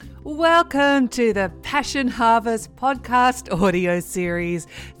Welcome to the Passion Harvest podcast audio series.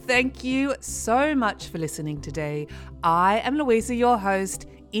 Thank you so much for listening today. I am Louisa, your host,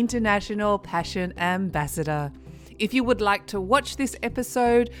 International Passion Ambassador. If you would like to watch this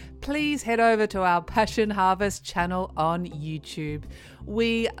episode, please head over to our Passion Harvest channel on YouTube.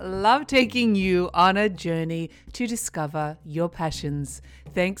 We love taking you on a journey to discover your passions.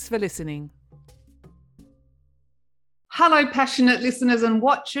 Thanks for listening. Hello, passionate listeners and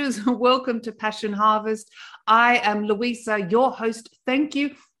watchers. Welcome to Passion Harvest. I am Louisa, your host. Thank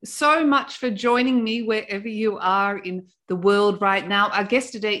you so much for joining me wherever you are in the world right now. Our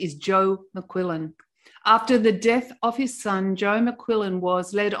guest today is Joe McQuillan. After the death of his son, Joe McQuillan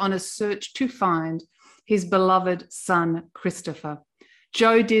was led on a search to find his beloved son, Christopher.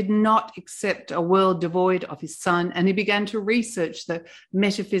 Joe did not accept a world devoid of his son, and he began to research the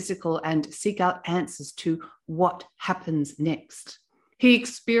metaphysical and seek out answers to what happens next. He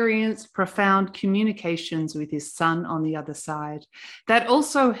experienced profound communications with his son on the other side that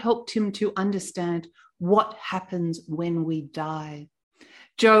also helped him to understand what happens when we die.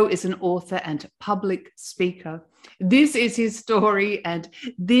 Joe is an author and public speaker. This is his story and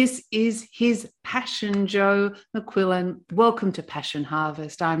this is his passion. Joe McQuillan, welcome to Passion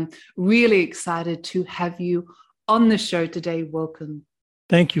Harvest. I'm really excited to have you on the show today. Welcome.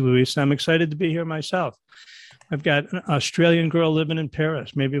 Thank you, Louise. I'm excited to be here myself. I've got an Australian girl living in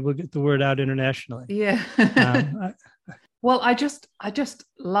Paris. Maybe we'll get the word out internationally. Yeah. Well, I just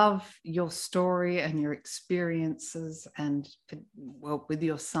love your story and your experiences and, well, with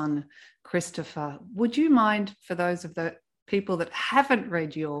your son, Christopher. Would you mind, for those of the people that haven't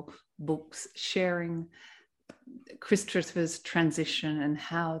read your books, sharing Christopher's transition and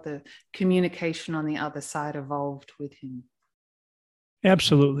how the communication on the other side evolved with him?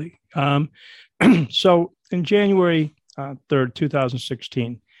 Absolutely. So in January 3rd,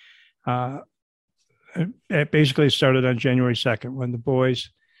 2016, it basically started on January 2nd when the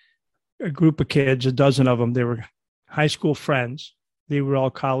boys, a group of kids, a dozen of them, they were high school friends. They were all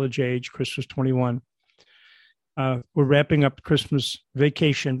college age. Chris was 21. We're wrapping up Christmas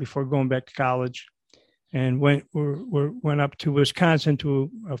vacation before going back to college and went up to Wisconsin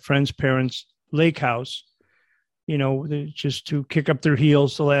to a friend's parents' lake house, just to kick up their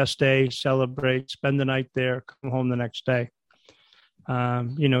heels the last day, celebrate, spend the night there, come home the next day.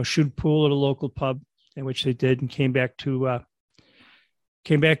 Shoot pool at a local pub, in which they did, and came back to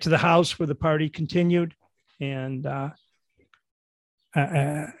the house where the party continued. And at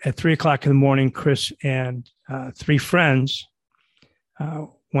 3:00 in the morning, Chris and three friends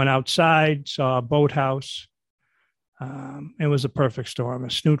went outside, saw a boathouse. It was a perfect storm, a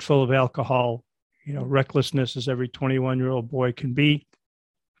snoot full of alcohol, recklessness as every 21-year-old boy can be,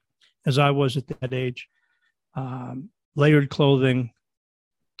 as I was at that age. Layered clothing,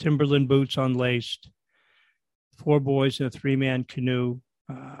 Timberland boots unlaced, 4 boys in a 3-man canoe,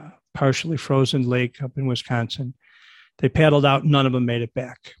 partially frozen lake up in Wisconsin. They paddled out. None of them made it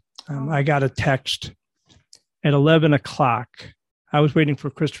back. I got a text at 11 o'clock. I was waiting for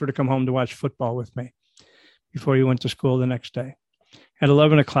Christopher to come home to watch football with me before he went to school the next day. At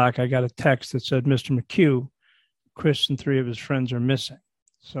 11 o'clock, I got a text that said, "Mr. McHugh, Chris and 3 of his friends are missing."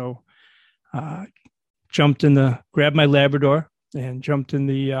 So grabbed my Labrador and jumped in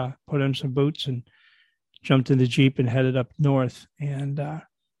put on some boots and jumped in the Jeep and headed up north. And,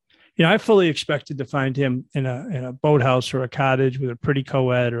 I fully expected to find him in a boathouse or a cottage with a pretty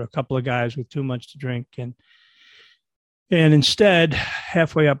co-ed or a couple of guys with too much to drink. And instead,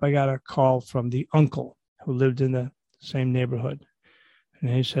 halfway up, I got a call from the uncle who lived in the same neighborhood. And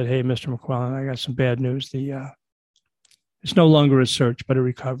he said, "Hey, Mr. McQuillan, I got some bad news. It's no longer a search, but a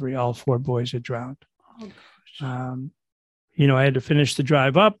recovery. All 4 boys had drowned." Oh, gosh. I had to finish the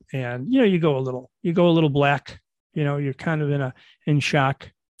drive up, and you go a little black. You're kind of in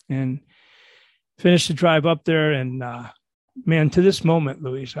shock, and finish the drive up there. And man, to this moment,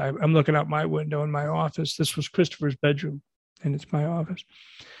 Louise, I'm looking out my window in my office. This was Christopher's bedroom, and it's my office,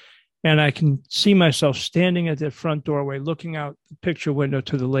 and I can see myself standing at the front doorway, looking out the picture window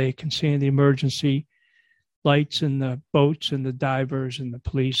to the lake, and seeing the emergency lights and the boats and the divers and the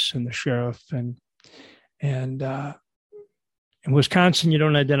police and the sheriff and in Wisconsin, you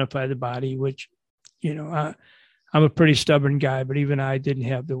don't identify the body, which, I'm a pretty stubborn guy, but even I didn't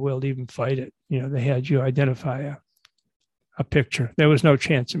have the will to even fight it. They had you identify a picture. There was no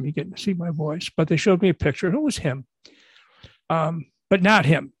chance of me getting to see my boys, but they showed me a picture and it was him. But not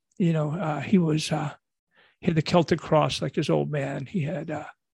him. He had the Celtic cross like his old man. He had a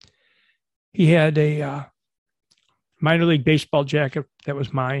minor league baseball jacket that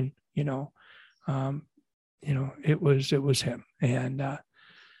was mine, it was him. And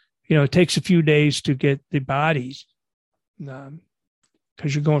it takes a few days to get the bodies,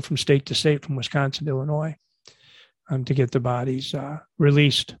 because you're going from state to state, from Wisconsin to Illinois, to get the bodies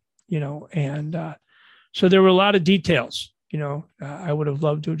released, and so there were a lot of details. I would have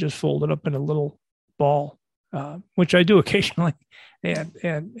loved to have just folded up in a little ball, which I do occasionally,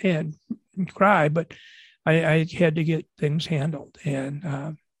 and cry, but I had to get things handled,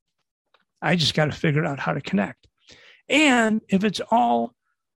 and I just got to figure out how to connect. And if it's all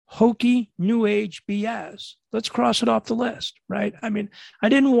hokey, new age BS, let's cross it off the list, right? I mean, I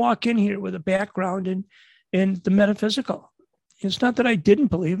didn't walk in here with a background in the metaphysical. It's not that I didn't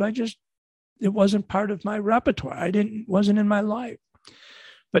believe, it wasn't part of my repertoire. Wasn't in my life.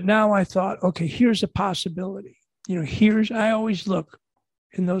 But now I thought, okay, here's a possibility. I always look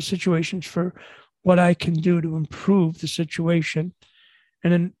in those situations for what I can do to improve the situation.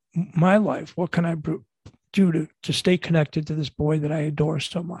 And in my life, what can I do to stay connected to this boy that I adore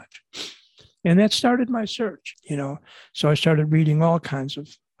so much? And that started my search, So I started reading all kinds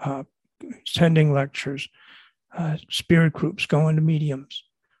of attending lectures, spirit groups, going to mediums,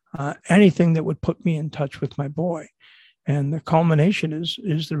 anything that would put me in touch with my boy. And the culmination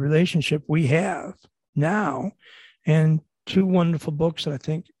is the relationship we have now, and two wonderful books that I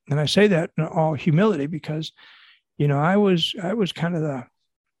think, and I say that in all humility because, I was kind of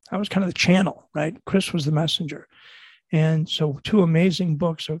the channel, right? Chris was the messenger. And so two amazing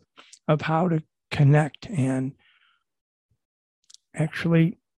books of how to connect and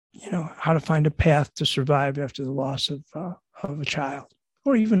actually, how to find a path to survive after the loss of a child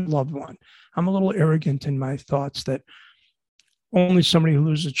or even a loved one. I'm a little arrogant in my thoughts that only somebody who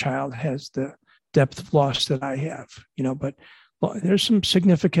loses a child has the depth of loss that I have, but there's some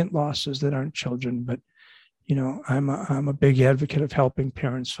significant losses that aren't children, but I'm a big advocate of helping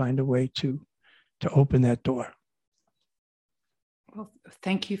parents find a way to open that door. Well,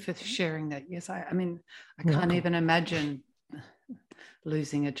 thank you for sharing that. Yes, I can't even imagine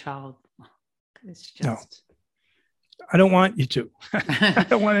losing a child. It's just. No, I don't want you to. I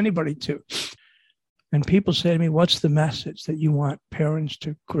don't want anybody to. And people say to me, what's the message that you want parents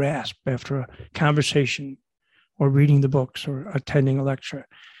to grasp after a conversation or reading the books or attending a lecture?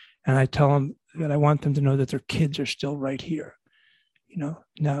 And I tell them that I want them to know that their kids are still right here.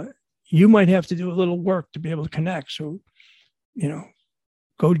 Now you might have to do a little work to be able to connect. So,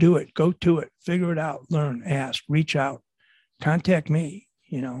 go do it, go to it, figure it out, learn, ask, reach out, contact me,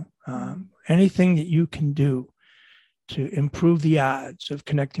 anything that you can do to improve the odds of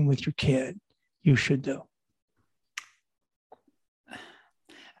connecting with your kid, you should do.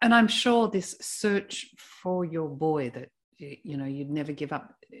 And I'm sure this search for your boy that, you'd never give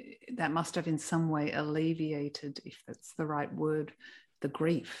up, that must have in some way alleviated, if that's the right word, the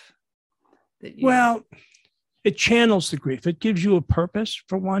grief. Well, it channels the grief. It gives you a purpose,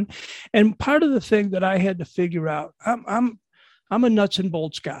 for one. And part of the thing that I had to figure out, I'm a nuts and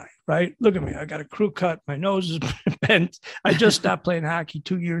bolts guy, right? Look at me. I got a crew cut. My nose is bent. I just stopped playing hockey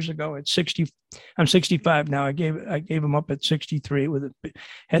 2 years ago at 60. I'm 65 now. I gave him up at 63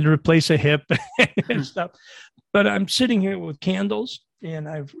 had to replace a hip and stuff. But I'm sitting here with candles, and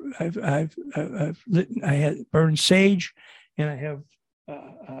I had burned sage, and I have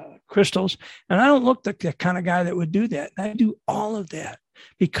crystals, and I don't look like the kind of guy that would do that. And I do all of that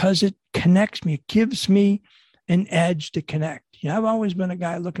because it connects me. It gives me an edge to connect. I've always been a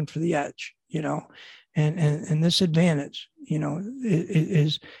guy looking for the edge, and this advantage,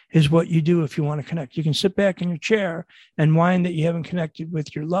 is what you do if you want to connect. You can sit back in your chair and whine that you haven't connected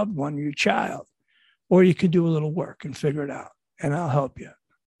with your loved one, your child, or you can do a little work and figure it out, and I'll help you.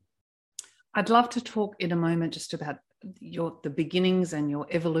 I'd love to talk in a moment just about the beginnings and your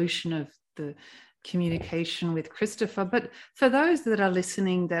evolution of the communication with Christopher. But for those that are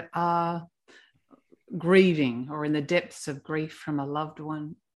listening that are grieving or in the depths of grief from a loved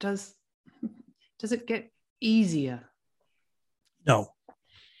one, does it get easier? No.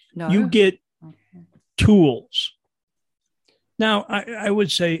 You get tools. Now, I would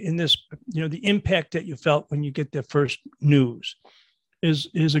say in this, the impact that you felt when you get the first news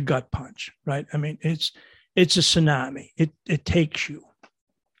is a gut punch, right? I mean, it's a tsunami. It takes you.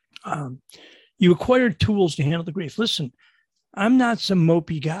 You acquire tools to handle the grief. Listen, I'm not some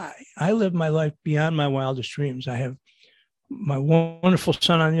mopey guy. I live my life beyond my wildest dreams. I have my wonderful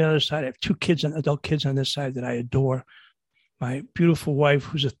son on the other side. I have two kids, adult kids on this side that I adore. My beautiful wife,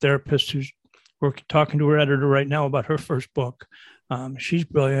 who's a therapist, who's talking to her editor right now about her first book. She's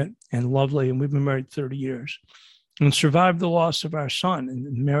brilliant and lovely, and we've been married 30 years and survived the loss of our son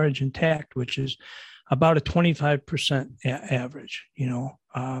and marriage intact, which is about a 25% average,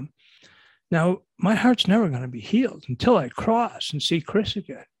 Now, my heart's never going to be healed until I cross and see Chris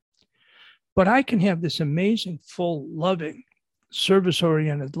again. But I can have this amazing, full, loving,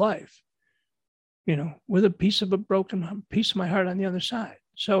 service-oriented life, with a piece of my heart on the other side.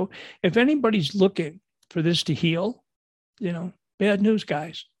 So if anybody's looking for this to heal, bad news,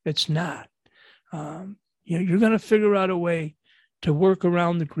 guys, it's not. You're going to figure out a way to work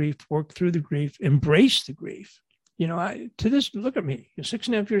around the grief, work through the grief, embrace the grief. Look at me.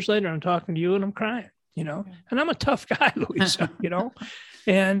 6.5 years later, I'm talking to you and I'm crying, and I'm a tough guy, Louisa,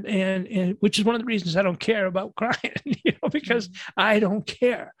 and which is one of the reasons I don't care about crying, because I don't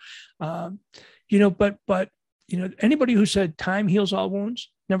care. But anybody who said time heals all wounds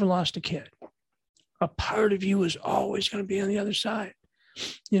never lost a kid. A part of you is always going to be on the other side,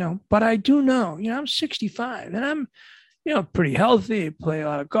 but I do know, I'm 65 and I'm, pretty healthy, play a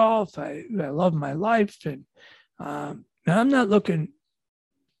lot of golf. I love my life. And I'm not looking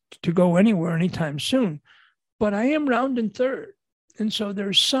to go anywhere anytime soon, but I am rounding third. And so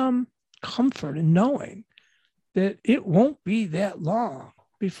there's some comfort in knowing that it won't be that long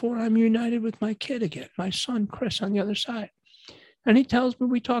before I'm united with my kid again, my son, Chris, on the other side. And he tells me,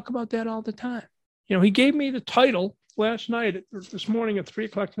 we talk about that all the time. He gave me the title last night, this morning at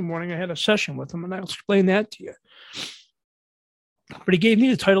 3:00 in the morning. I had a session with him, and I'll explain that to you. But he gave me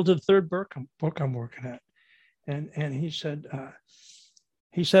the title to the third book I'm working at. And he said,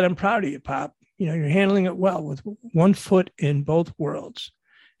 I'm proud of you, Pop. You're handling it well with one foot in both worlds.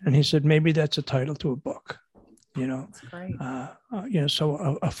 And he said, maybe that's a title to a book. That's great.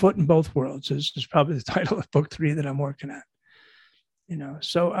 So a foot in both worlds is probably the title of book 3 that I'm working at.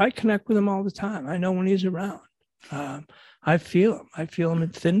 So I connect with him all the time. I know when he's around. I feel him. I feel him in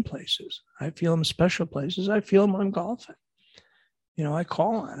thin places. I feel him in special places. I feel him when I'm golfing. I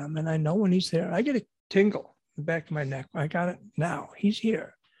call on him and I know when he's there. I get a tingle in the back of my neck. I got it now. He's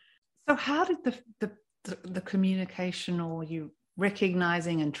here. So how did the communication, or you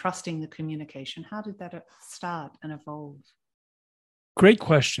recognizing and trusting the communication, how did that start and evolve? Great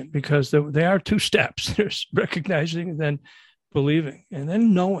question, because there are 2 steps. There's recognizing and then believing and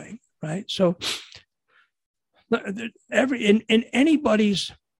then knowing, right? So in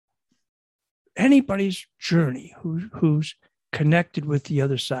anybody's journey who's connected with the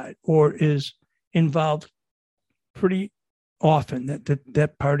other side or is involved pretty often,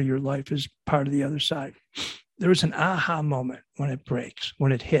 that part of your life is part of the other side, there is an aha moment when it breaks,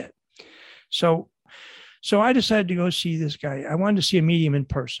 when it hit. So I decided to go see this guy. I wanted to see a medium in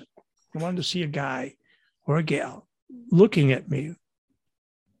person. I wanted to see a guy or a gal looking at me.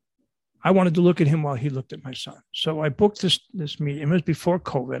 I wanted to look at him while he looked at my son. So I booked this meeting. It was before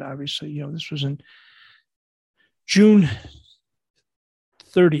COVID, obviously. This was in June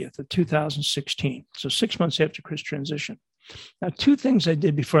 30th of 2016. So 6 months after Chris' transition. Now, 2 things I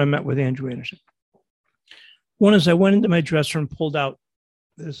did before I met with Andrew Anderson. One is I went into my dresser and pulled out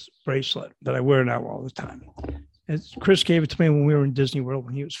this bracelet that I wear now all the time. Chris gave it to me when we were in Disney World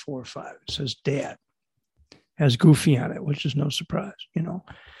when he was 4 or 5. It says Dad. It has Goofy on it, which is no surprise,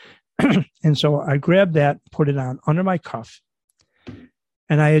 And so I grabbed that, put it on under my cuff,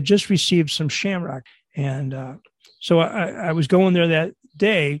 and I had just received some shamrock. And so I was going there that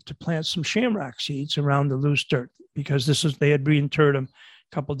day to plant some shamrock seeds around the loose dirt, because they had reinterred them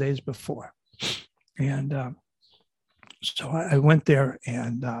a couple of days before. And so I went there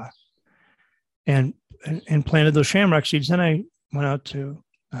and planted those shamrock seeds. Then I went out to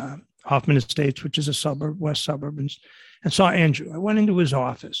Hoffman Estates, which is a west suburb, and saw Andrew. I went into his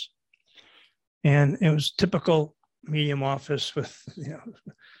office, and it was typical medium office with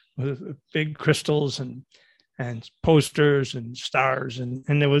big crystals and posters and stars,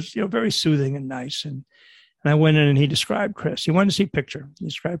 and it was very soothing and nice. And I went in and he described Chris. He wanted to see a picture. He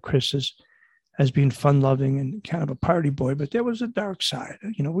described Chris as being fun-loving and kind of a party boy, but there was a dark side.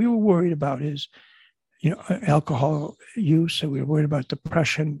 We were worried about his alcohol use, and we were worried about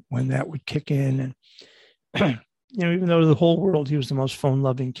depression when that would kick in. And even though the whole world, he was the most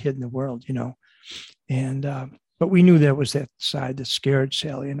fun-loving kid in the world, but we knew there was that side that scared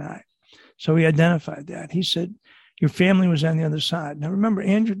Sally and I. So we identified that. He said, your family was on the other side. Now, remember,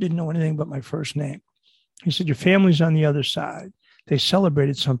 Andrew didn't know anything but my first name. He said, your family's on the other side. They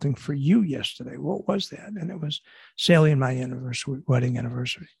celebrated something for you yesterday. What was that? And it was Sally and my wedding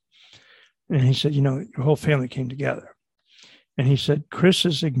anniversary. And he said, your whole family came together. And he said, Chris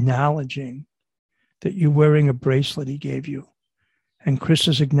is acknowledging that you're wearing a bracelet he gave you. And Chris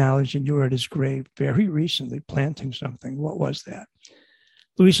is acknowledging you were at his grave very recently planting something. What was that?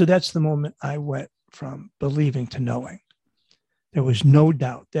 Louisa, that's the moment I went from believing to knowing. There was no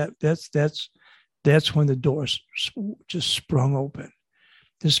doubt. That's when the doors just sprung open.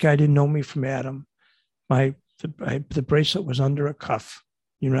 This guy didn't know me from Adam. The bracelet was under a cuff.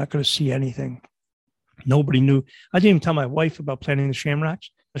 You're not going to see anything. Nobody knew. I didn't even tell my wife about planting the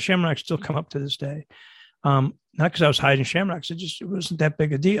shamrocks. The shamrocks still come up to this day. Not because I was hiding shamrocks. It wasn't that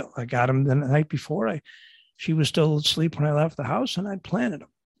big a deal. I got them the night before. She was still asleep when I left the house, and I planted them,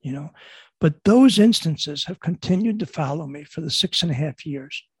 But those instances have continued to follow me for the 6.5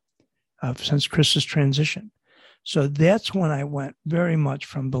 years since Chris's transition. So that's when I went very much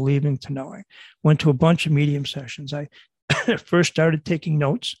from believing to knowing. Went to a bunch of medium sessions. I first started taking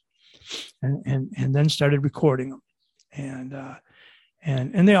notes and then started recording them.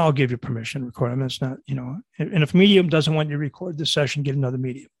 And they all give you permission to record them. It's not, and if medium doesn't want you to record the session, get another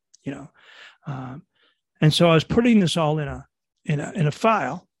medium, And so I was putting this all in a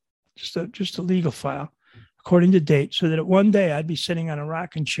file, just a legal file, according to date, so that one day I'd be sitting on a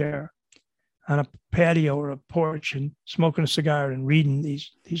rocking chair on a patio or a porch and smoking a cigar and reading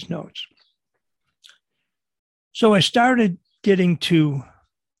these notes. So I started getting to,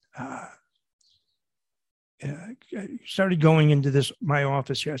 started going into my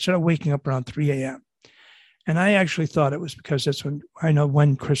office here. I started waking up around 3 a.m. And I actually thought it was because that's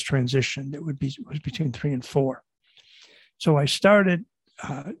when Chris transitioned. It was between 3 and 4. So I started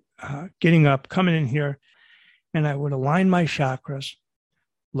getting up, coming in here, and I would align my chakras,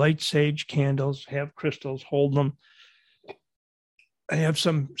 light sage candles, have crystals, hold them. I have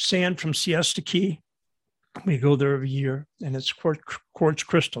some sand from Siesta Key. We go there every year, and it's quartz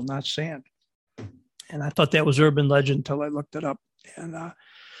crystal, not sand. And I thought that was urban legend until I looked it up. And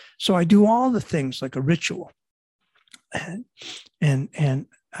so I do all the things like a ritual. And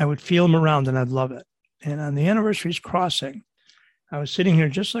I would feel them around, and I'd love it. And on the Anniversaries Crossing, I was sitting here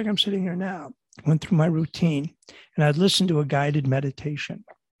just like I'm sitting here now, went through my routine, and I'd listen to a guided meditation.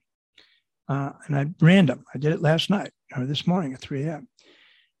 And I did it last night or this morning at 3 a.m.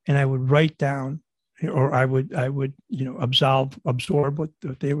 And I would write down, or I would absorb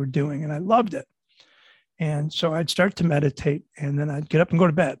what they were doing. And I loved it. And so I'd start to meditate, and then I'd get up and go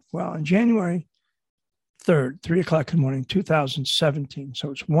to bed. Well, on January 3rd, 3 o'clock in the morning, 2017.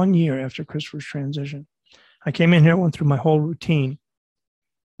 So it's 1 year after Christopher's transition. I came in here, went through my whole routine,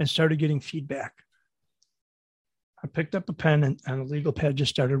 and started getting feedback. I picked up a pen and a legal pad,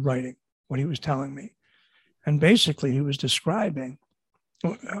 just started writing what he was telling me. And basically he was describing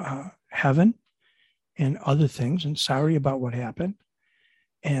heaven and other things, and sorry about what happened,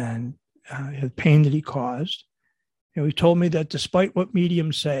 and the pain that he caused. He told me that despite what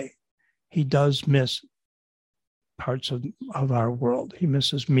mediums say, he does miss parts of our world. He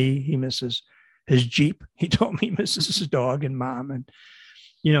misses me. He misses his Jeep. He told me he misses his dog and mom.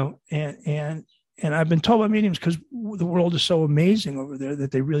 And, and I've been told by mediums, because the world is so amazing over there,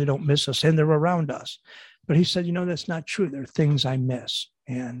 that they really don't miss us, and they're around us. But he said, that's not true. There are things I miss.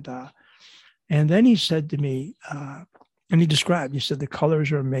 And then he said to me, and he said, the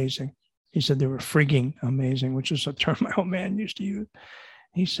colors are amazing. He said they were frigging amazing, which is a term my old man used to use.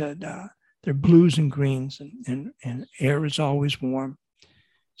 He said, they're blues and greens, and air is always warm.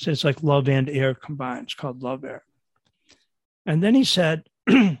 He said it's like love and air combined. It's called love air. And then he said,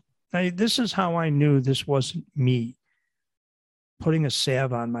 this is how I knew this wasn't me putting a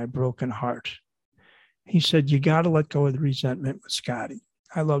salve on my broken heart. He said, you got to let go of the resentment with Scotty.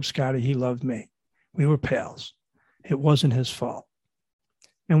 I love Scotty. He loved me. We were pals. It wasn't his fault.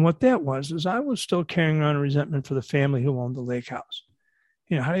 And what that was is I was still carrying on a resentment for the family who owned the lake house.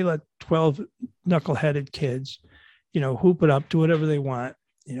 How do you let 12 knuckle-headed kids, hoop it up, do whatever they want?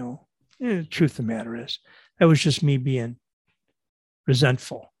 The truth of the matter is, that was just me being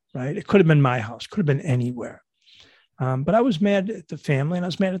resentful, right? It could have been my house, could have been anywhere. But I was mad at the family, and I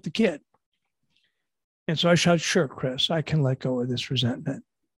was mad at the kid. And so I said, sure, Chris, I can let go of this resentment.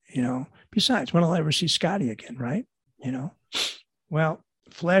 Besides, when will I ever see Scotty again, right? Well,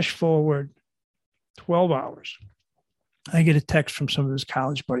 flash forward 12 hours. I get a text from some of his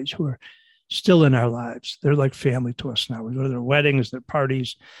college buddies who are still in our lives. They're like family to us now. We go to their weddings, their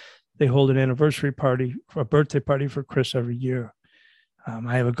parties. They hold an anniversary party, a birthday party for Chris every year.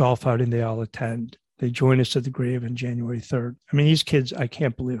 I have a golf outing they all attend. They join us at the grave on January 3rd. I mean, these kids, I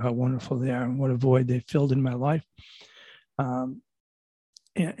can't believe how wonderful they are and what a void they filled in my life.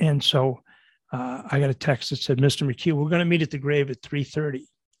 And so I got a text that said, Mr. McHugh, we're going to meet at the grave at 3:30.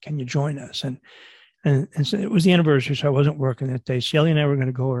 Can you join us? And so it was the anniversary, so I wasn't working that day. Shelly and I were going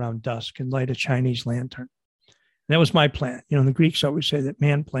to go around dusk and light a Chinese lantern. And that was my plan. The Greeks always say that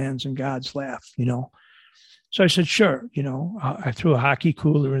man plans and gods laugh, So I said, sure. I threw a hockey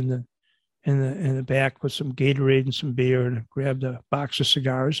cooler in the back with some Gatorade and some beer, and grabbed a box of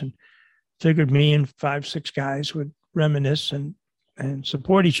cigars, and figured me and 5-6 guys would reminisce and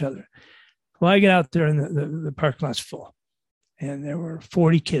support each other. Well, I get out there, and the parking lot's full. And there were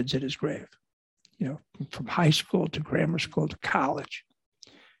 40 kids at his grave, from high school to grammar school to college,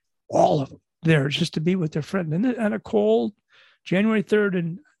 all of them there just to be with their friend. And on a cold January 3rd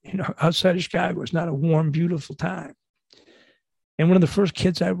and, outside of Chicago was not a warm, beautiful time. And one of the first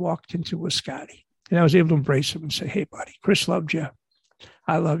kids I walked into was Scotty. And I was able to embrace him and say, hey, buddy, Chris loved you.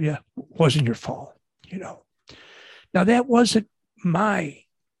 I love you. It wasn't your fault, Now, that wasn't my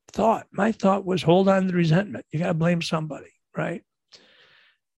thought. My thought was hold on to the resentment. You got to blame somebody, right?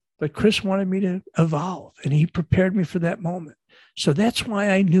 But Chris wanted me to evolve, and he prepared me for that moment. So that's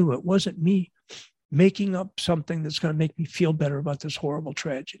why I knew it wasn't me making up something that's going to make me feel better about this horrible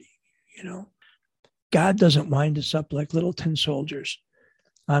tragedy. God doesn't wind us up like little tin soldiers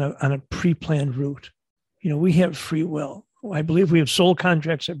on a pre-planned route. We have free will. I believe we have soul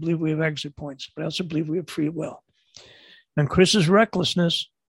contracts. I believe we have exit points, but I also believe we have free will. And Chris's recklessness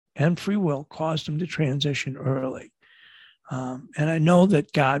and free will caused him to transition early. And I know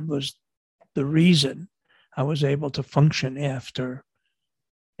that God was the reason I was able to function after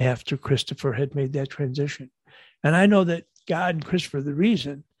Christopher had made that transition. And I know that God and Christopher are the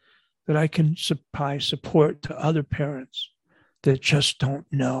reason that I can supply support to other parents that just don't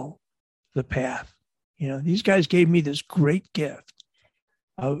know the path. These guys gave me this great gift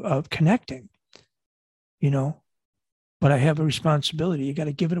of connecting, but I have a responsibility. You got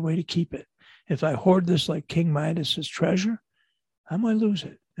to give it away to keep it. If I hoard this like King Midas's treasure, I might lose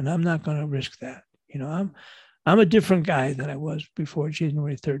it. And I'm not going to risk that. I'm a different guy than I was before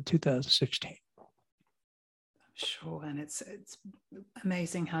January 3rd, 2016. Sure. And it's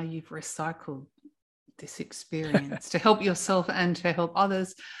amazing how you've recycled this experience to help yourself and to help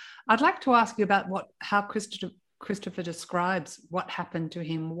others. I'd like to ask you about how Christopher describes what happened to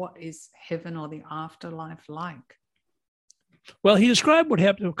him. What is heaven or the afterlife like? Well, he described what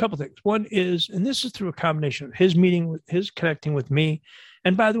happened to a couple of things. One is, and this is through a combination of his connecting with me.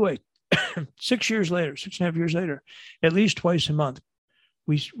 And by the way, 6.5 years later, at least twice a month,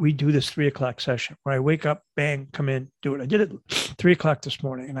 we do this 3:00 session where I wake up, bang, come in, do it. I did it 3:00 this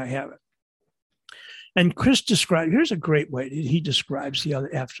morning and I have it. And Chris here's a great way he describes the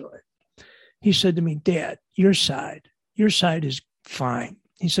other afterlife. He said to me, Dad, your side is fine.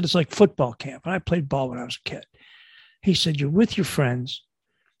 He said, it's like football camp. And I played ball when I was a kid. He said, you're with your friends.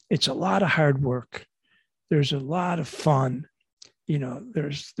 It's a lot of hard work. There's a lot of fun.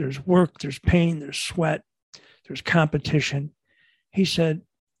 There's work, there's pain, there's sweat, there's competition. He said,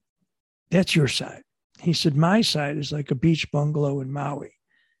 that's your side. He said, my side is like a beach bungalow in Maui.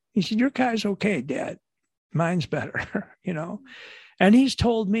 He said, your guy's okay, Dad. Mine's better, And he's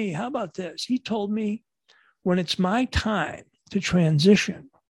told me, how about this? He told me when it's my time to transition,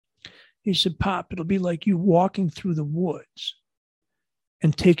 he said, Pop, it'll be like you walking through the woods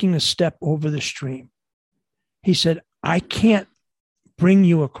and taking a step over the stream. He said, I can't bring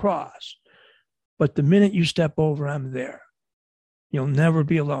you across, but the minute you step over, I'm there. You'll never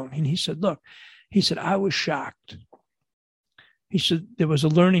be alone. And he said, look, I was shocked. He said, there was a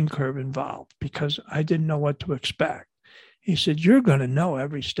learning curve involved because I didn't know what to expect. He said, you're going to know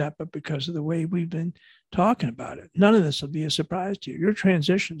every step up because of the way we've been talking about it. None of this will be a surprise to you. Your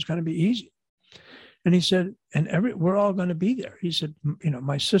transition is going to be easy. And he said, we're all going to be there. He said,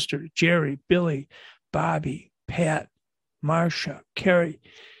 my sister, Jerry, Billy, Bobby, Pat, Marcia, Carrie,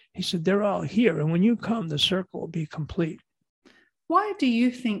 he said, they're all here. And when you come, the circle will be complete. Why do you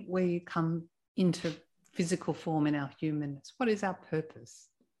think we come into physical form in our humanness? What is our purpose?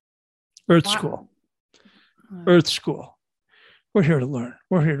 Earth School. Earth School. We're here to learn.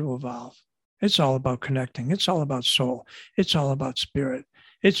 We're here to evolve. It's all about connecting. It's all about soul. It's all about spirit.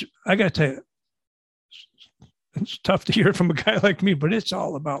 I got to tell you, it's tough to hear from a guy like me, but it's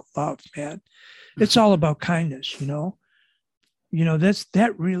all about love, man. It's all about kindness, that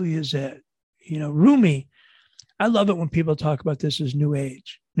really is it. Rumi, I love it when people talk about this as new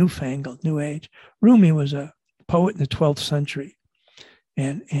age, newfangled, new age. Rumi was a poet in the 12th century.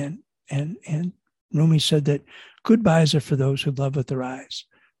 And Rumi said that goodbyes are for those who love with their eyes.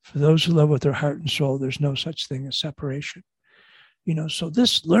 For those who love with their heart and soul, there's no such thing as separation. So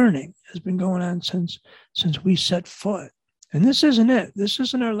this learning has been going on since we set foot. And this isn't it. This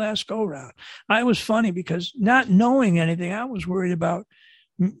isn't our last go round. I was funny because not knowing anything, I was worried about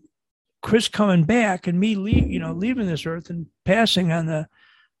Chris coming back and me leaving this earth and passing on the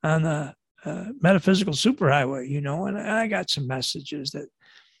metaphysical superhighway, and I got some messages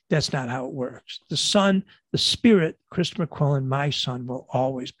that's not how it works. The son, the spirit, Christopher McQuillan, my son, will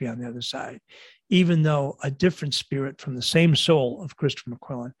always be on the other side, even though a different spirit from the same soul of Christopher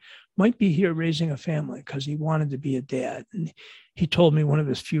McQuillan might be here raising a family because he wanted to be a dad. And he told me one of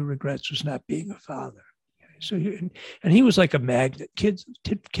his few regrets was not being a father. So and he was like a magnet. Kids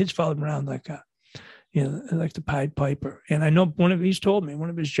followed him around like like the Pied Piper. And I know he's told me one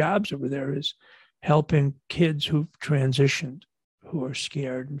of his jobs over there is helping kids who've transitioned, who are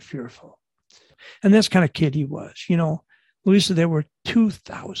scared and fearful. And that's kind of kid he was. Louisa, there were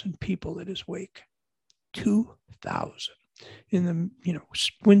 2,000 people at his wake. 2,000 in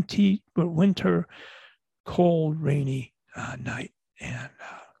the winter, cold, rainy night. And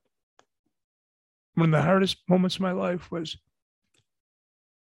one of the hardest moments of my life was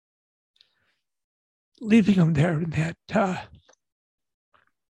leaving him there in that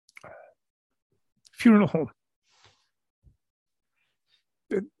funeral home.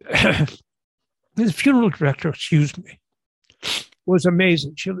 The funeral director, excuse me, was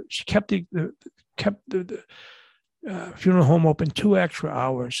amazing. She kept the funeral home open 2 extra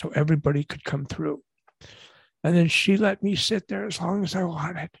hours so everybody could come through. And then she let me sit there as long as I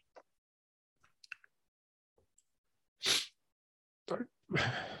wanted.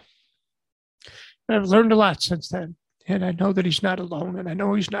 And I've learned a lot since then. And I know that he's not alone, and I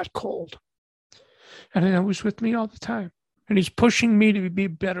know he's not cold. And I know he's with me all the time. And he's pushing me to be a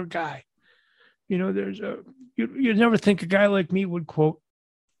better guy. You'd never think a guy like me would quote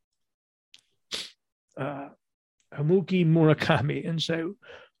Haruki Murakami and say,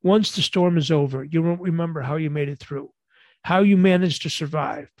 once the storm is over, you won't remember how you made it through, how you managed to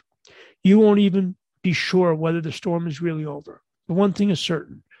survive. You won't even be sure whether the storm is really over. The one thing is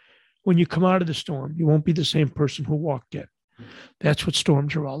certain. When you come out of the storm, you won't be the same person who walked in. That's what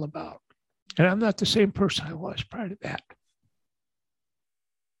storms are all about. And I'm not the same person I was prior to that.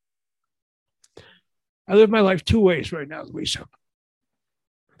 I live my life 2 ways right now, Louisa.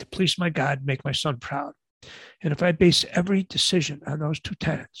 To please my God, make my son proud. And if I base every decision on those 2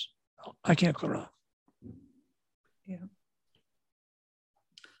 tenets, I can't go wrong. Yeah.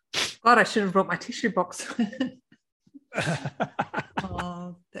 God, I should have brought my tissue box.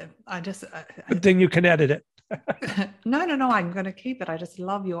 Good thing you can edit it. No, I'm going to keep it. I just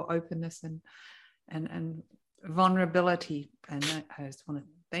love your openness and vulnerability. And I just want to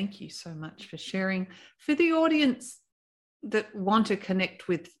thank you so much for sharing. For the audience that want to connect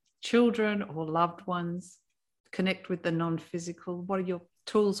with children or loved ones, connect with the non-physical, what are your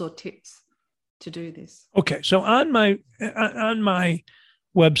tools or tips to do this? Okay, so on my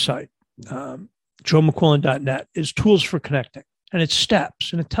website, joemcquillan.net, is tools for connecting. And it's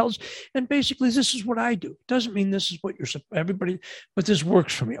steps, and it tells, and basically this is what I do. It doesn't mean this is what everybody, but this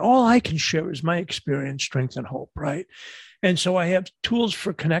works for me. All I can share is my experience, strength, and hope, right? And so I have tools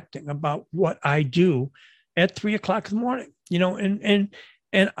for connecting about what I do at 3:00 in the morning,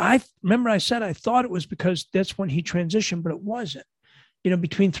 and I remember I said, I thought it was because that's when he transitioned, but it wasn't.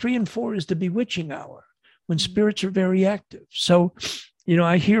 Between 3 and 4 is the bewitching hour when spirits are very active. So,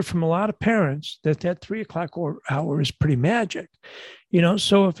 I hear from a lot of parents that 3:00 hour is pretty magic,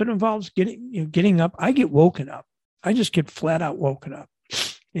 so if it involves getting up, I get woken up. I just get flat out woken up.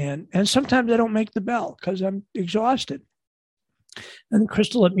 And sometimes I don't make the bell because I'm exhausted. And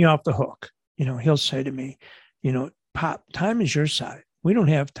Crystal let me off the hook. He'll say to me, Pop, time is your side. We don't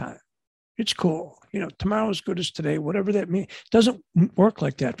have time. It's cool. Tomorrow is good as today, whatever that means. It doesn't work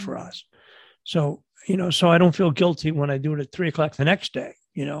like that for us. So, so I don't feel guilty when I do it at 3:00 the next day,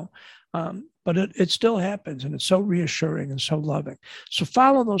 but it still happens, and it's so reassuring and so loving. So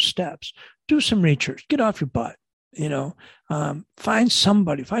follow those steps, do some research, get off your butt, find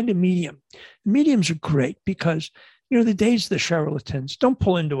somebody, find a medium. Mediums are great because, the days of the charlatans, don't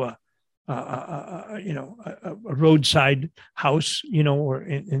pull into a roadside house, or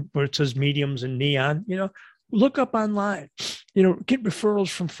where it says mediums and neon, look up online, get referrals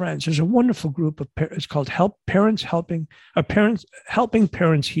from friends. There's a wonderful group of it's called Helping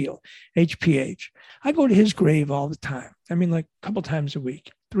Parents Heal, HPH. I go to his grave all the time. I mean, like a couple times a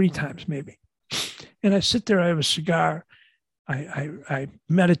week, 3 times maybe. And I sit there, I have a cigar. I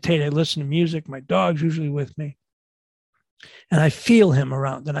meditate, I listen to music. My dog's usually with me. And I feel him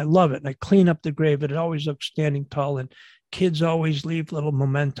around, and I love it. And I clean up the grave. It always looks standing tall, and kids always leave little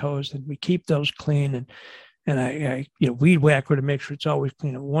mementos, and we keep those clean. And I weed whacker to make sure it's always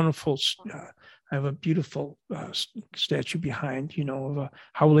clean. A wonderful, I have a beautiful statue behind, of a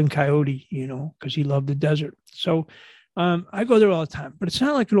howling coyote, because he loved the desert. So I go there all the time. But it's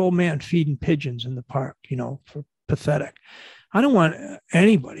not like an old man feeding pigeons in the park, for pathetic. I don't want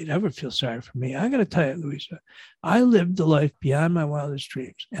anybody to ever feel sorry for me. I got to tell you, Louisa, I lived the life beyond my wildest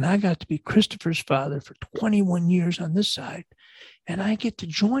dreams. And I got to be Christopher's father for 21 years on this side. And I get to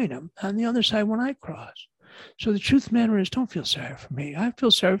join him on the other side when I cross. So the truth of the matter is, don't feel sorry for me. I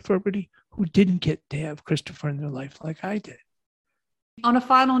feel sorry for everybody who didn't get to have Christopher in their life like I did. On a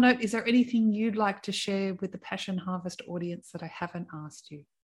final note, is there anything you'd like to share with the Passion Harvest audience that I haven't asked you?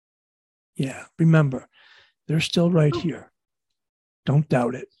 Yeah, remember, they're still right here. Don't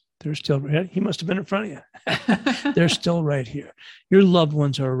doubt it. They're still right. He must have been in front of you. They're still right here. Your loved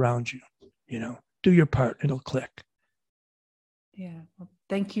ones are around you. Do your part. It'll click. Yeah. Well,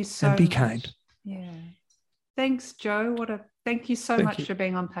 thank you so much. And be much. kind. Yeah. Thanks, Joe. Thank you so much for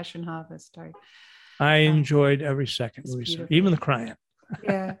being on Passion Harvest. I enjoyed every second, Louisa, even the crying.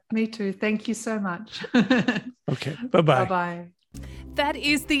 Yeah, me too. Thank you so much. Okay. Bye-bye. Bye-bye. That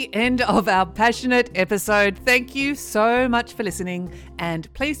is the end of our passionate episode. Thank you so much for listening,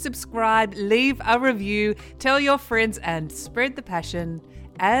 and please subscribe, leave a review, tell your friends, and spread the passion.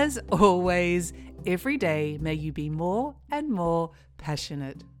 As always, every day may you be more and more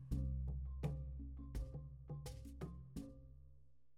passionate.